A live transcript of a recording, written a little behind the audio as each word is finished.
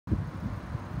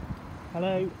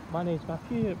Hello, my name is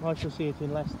Matthew. I shall see it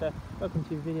in Leicester. Welcome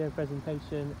to a video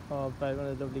presentation of one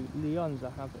of the lovely Leons I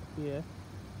have here.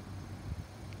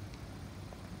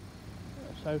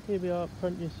 So here we are up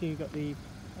front. You see you've got the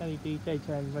LED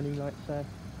daytime running lights there.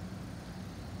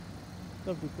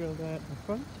 Lovely grille there in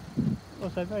front.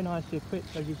 Also very nicely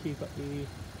equipped. As you see, you've got the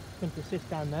front assist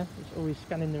down there. It's always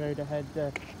scanning the road ahead,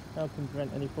 helping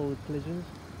prevent any forward collisions.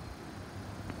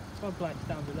 Fog lights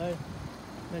down below.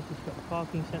 Notice you've got the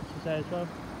parking sensors there as well.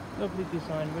 Lovely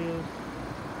design wheels.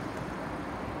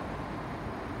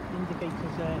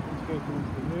 Indicators there integrated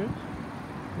into the mirrors.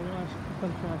 With nice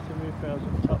contrasting roof rails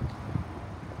at the top.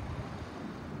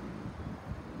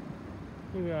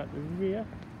 Here we are at the rear.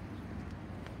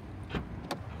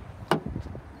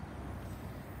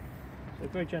 So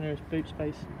very generous boot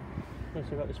space. We've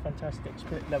also got this fantastic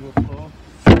split level floor.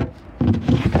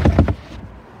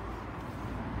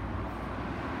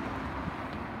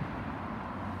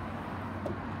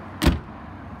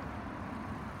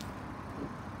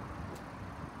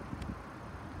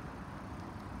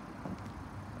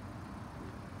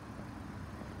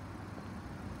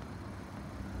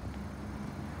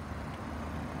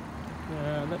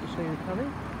 Let me show you the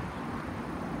cabin.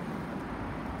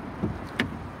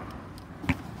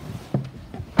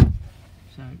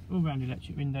 So all round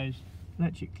electric windows,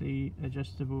 electrically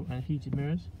adjustable and heated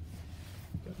mirrors.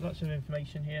 Got lots of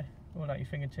information here, all at your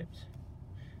fingertips.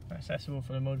 Accessible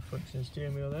for the multifunction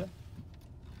steering wheel there.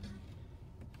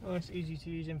 Nice, easy to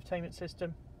use infotainment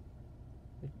system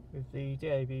with the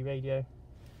DAB radio.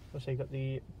 Also got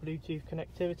the Bluetooth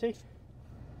connectivity,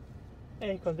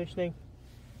 air conditioning.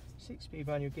 6-speed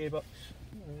manual gearbox,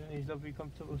 these lovely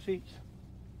comfortable seats.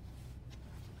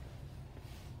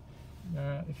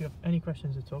 If you have any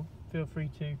questions at all, feel free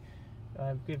to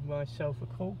give myself a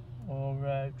call or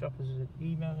drop us an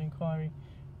email inquiry.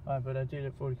 But I do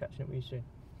look forward to catching up with you soon.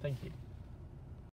 Thank you.